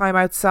all of our time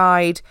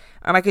outside,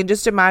 and I can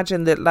just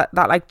imagine that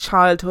like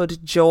childhood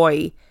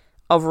joy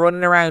of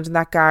running around in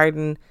that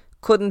garden,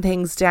 cutting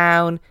things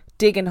down,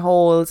 digging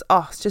holes.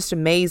 Oh, it's just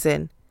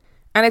amazing.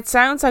 And it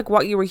sounds like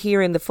what you were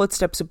hearing, the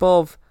footsteps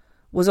above,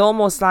 was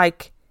almost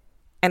like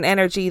an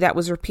energy that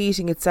was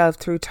repeating itself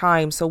through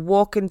time. So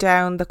walking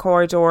down the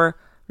corridor,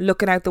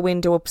 looking out the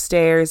window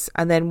upstairs,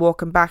 and then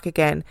walking back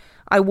again.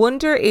 I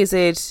wonder,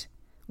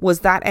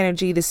 was that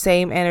energy the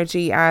same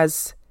energy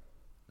as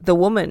the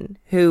woman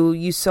who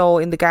you saw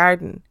in the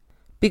garden?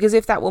 Because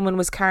if that woman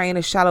was carrying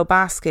a shallow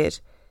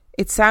basket,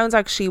 it sounds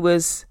like she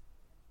was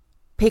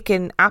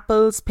picking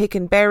apples,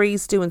 picking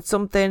berries, doing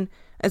something,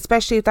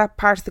 especially if that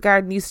part of the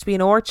garden used to be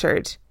an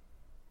orchard.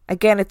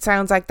 Again, it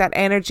sounds like that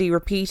energy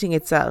repeating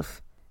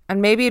itself.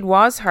 And maybe it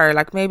was her,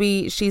 like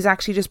maybe she's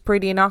actually just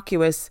pretty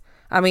innocuous.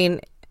 I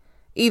mean,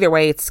 either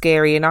way it's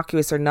scary,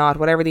 innocuous or not,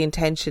 whatever the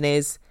intention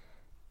is,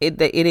 it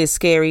is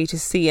scary to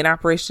see an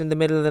apparition in the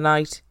middle of the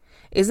night.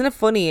 Isn't it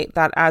funny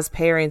that as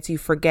parents you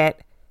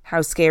forget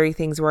how scary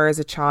things were as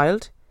a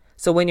child?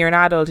 So when you're an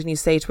adult and you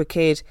say to a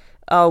kid,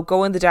 oh,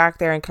 go in the dark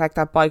there and collect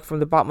that bike from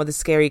the bottom of the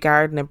scary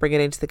garden and bring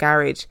it into the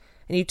garage,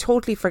 and you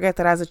totally forget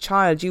that as a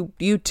child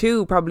you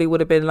too probably would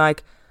have been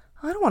like,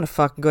 I don't want to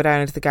fucking go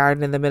down into the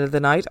garden in the middle of the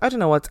night. I don't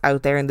know what's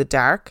out there in the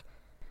dark.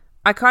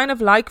 I kind of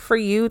like for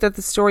you that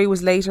the story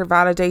was later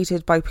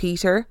validated by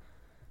Peter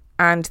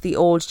and the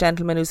old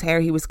gentleman whose hair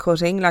he was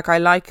cutting. Like, I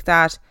like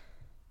that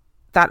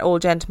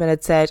old gentleman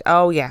had said,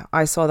 oh yeah,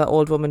 I saw that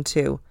old woman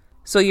too.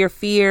 So your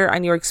fear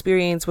and your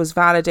experience was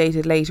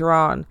validated later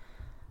on.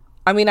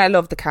 I mean, I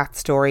love the cat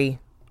story.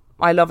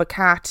 I love a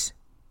cat.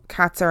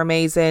 Cats are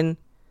amazing.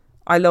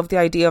 I love the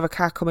idea of a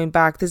cat coming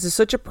back. This is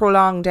such a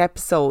prolonged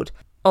episode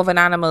of an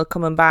animal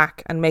coming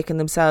back and making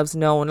themselves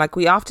known. Like,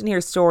 we often hear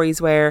stories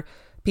where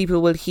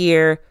people will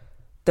hear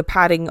the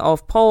padding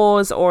of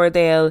paws, or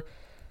they'll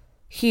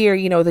hear,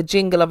 you know, the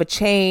jingle of a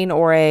chain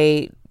or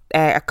a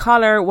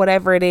collar,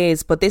 whatever it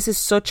is. But this is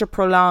such a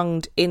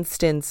prolonged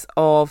instance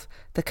of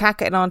the cat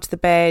getting onto the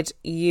bed,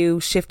 you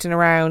shifting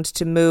around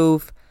to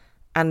move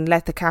and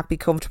let the cat be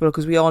comfortable,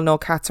 because we all know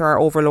cats are our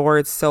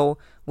overlords, so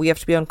we have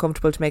to be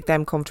uncomfortable to make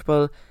them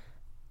comfortable.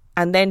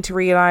 And then to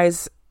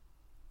realise,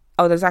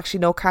 oh, there's actually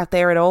no cat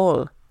there at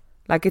all.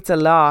 Like, it's a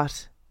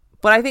lot.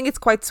 But I think it's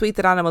quite sweet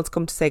that animals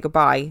come to say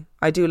goodbye.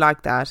 I do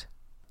like that.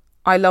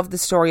 I love the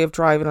story of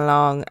driving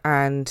along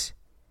and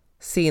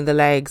seeing the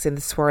legs in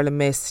the swirling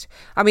mist.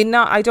 I mean,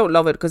 I don't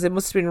love it, because it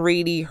must have been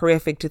really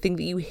horrific to think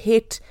that you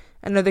hit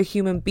another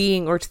human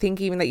being, or to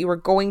think even that you were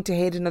going to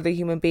hit another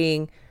human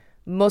being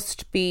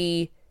must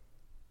be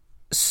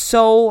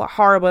so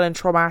horrible and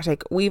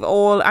traumatic.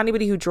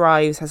 Anybody who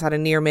drives has had a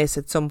near miss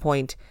at some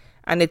point,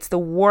 and it's the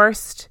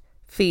worst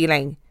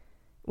feeling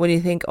when you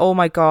think, oh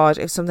my God,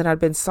 if something had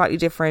been slightly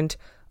different,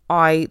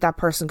 that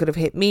person could have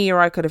hit me, or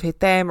I could have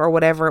hit them, or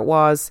whatever it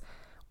was.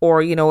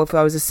 Or, you know, if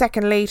I was a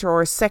second later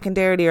or a second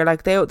earlier,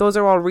 like those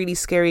are all really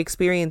scary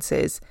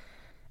experiences.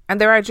 And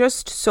there are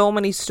just so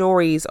many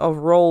stories of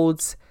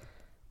roads,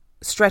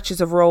 stretches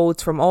of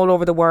roads from all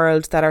over the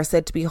world that are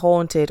said to be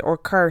haunted or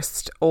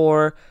cursed,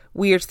 or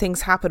weird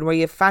things happen where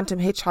you have phantom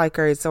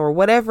hitchhikers or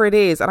whatever it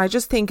is. And I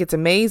just think it's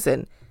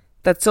amazing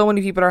that so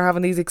many people are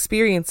having these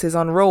experiences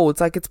on roads.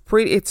 Like,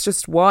 it's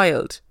just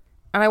wild.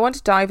 And I want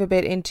to dive a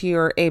bit into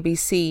your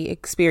ABC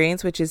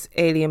experience, which is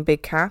Alien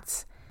Big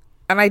Cats.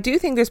 And I do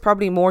think there's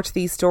probably more to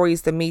these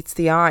stories than meets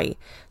the eye.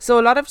 So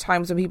a lot of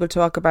times when people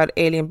talk about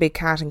alien big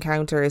cat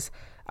encounters,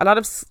 a lot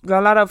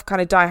of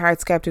kind of diehard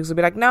skeptics will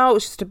be like, no,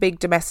 it's just a big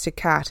domestic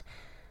cat.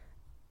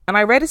 And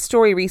I read a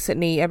story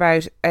recently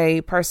about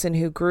a person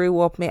who grew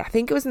up, I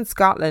think it was in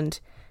Scotland,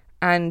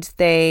 and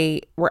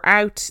they were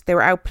out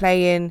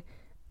playing,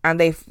 and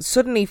they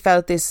suddenly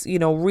felt this, you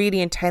know,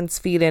 really intense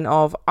feeling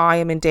of, I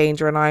am in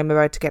danger and I am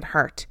about to get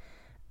hurt.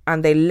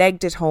 And they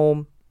legged it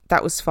home.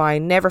 That was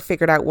fine. Never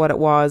figured out what it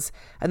was.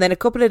 And then a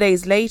couple of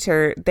days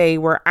later, they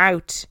were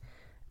out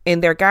in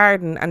their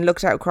garden and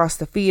looked out across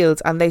the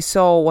fields, and they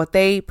saw what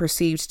they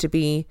perceived to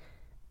be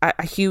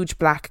a huge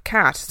black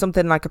cat,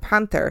 something like a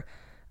panther.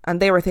 And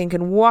they were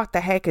thinking, what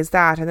the heck is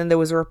that? And then there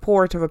was a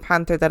report of a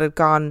panther that had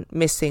gone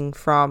missing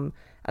from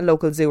a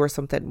local zoo or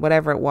something,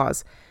 whatever it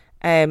was.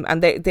 And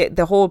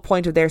the whole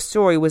point of their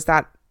story was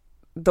that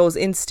those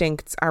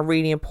instincts are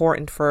really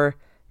important for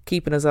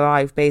keeping us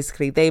alive.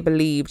 Basically, they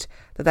believed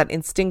that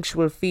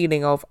instinctual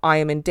feeling of I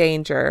am in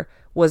danger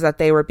was that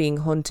they were being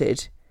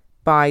hunted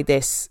by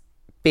this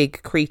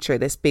big creature,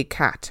 this big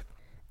cat.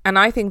 And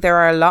I think there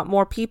are a lot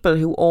more people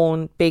who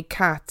own big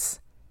cats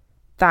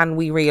than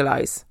we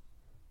realise.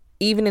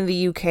 Even in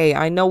the UK,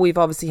 I know we've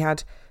obviously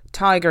had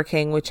Tiger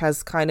King, which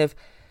has kind of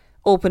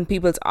opened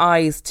people's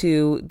eyes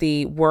to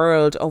the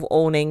world of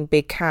owning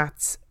big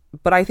cats.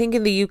 But I think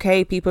in the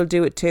UK, people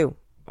do it too.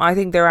 I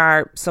think there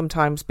are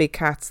sometimes big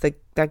cats that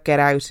get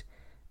out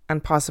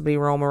and possibly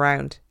roam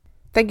around.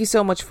 Thank you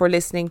so much for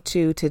listening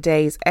to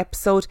today's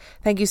episode.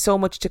 Thank you so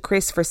much to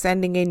Chris for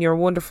sending in your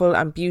wonderful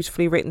and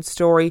beautifully written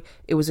story.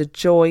 It was a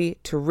joy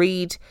to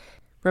read.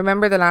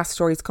 Remember, the last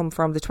stories come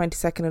from the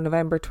 22nd of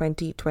November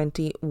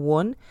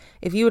 2021.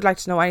 If you would like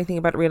to know anything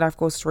about Real Life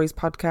Ghost Stories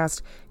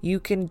podcast, you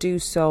can do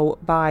so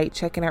by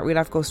checking out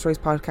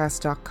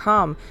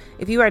reallifeghoststoriespodcast.com.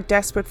 If you are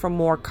desperate for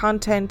more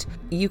content,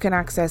 you can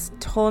access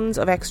tons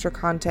of extra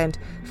content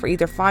for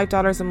either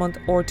 $5 a month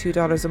or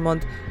 $2 a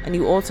month. And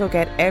you also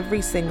get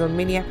every single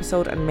mini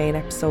episode and main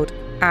episode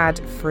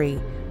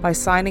ad-free by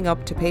signing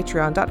up to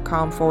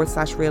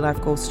patreon.com/Real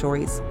Life Ghost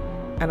Stories.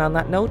 And on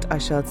that note, I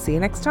shall see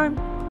you next time.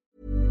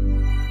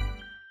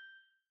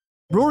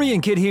 Rory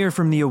and Kit here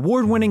from the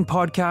award-winning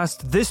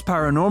podcast This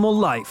Paranormal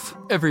Life.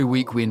 Every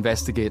week we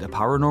investigate a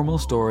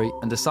paranormal story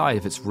and decide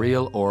if it's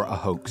real or a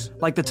hoax.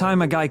 Like the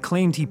time a guy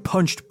claimed he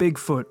punched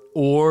Bigfoot.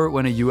 Or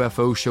when a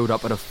UFO showed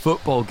up at a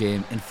football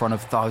game in front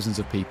of thousands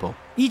of people.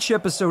 Each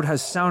episode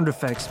has sound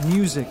effects,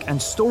 music, and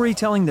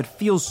storytelling that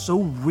feels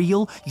so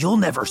real, you'll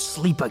never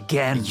sleep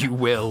again. You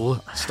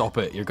will. Stop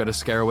it. You're going to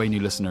scare away new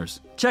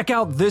listeners. Check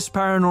out This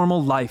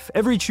Paranormal Life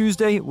every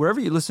Tuesday, wherever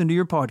you listen to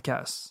your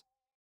podcasts.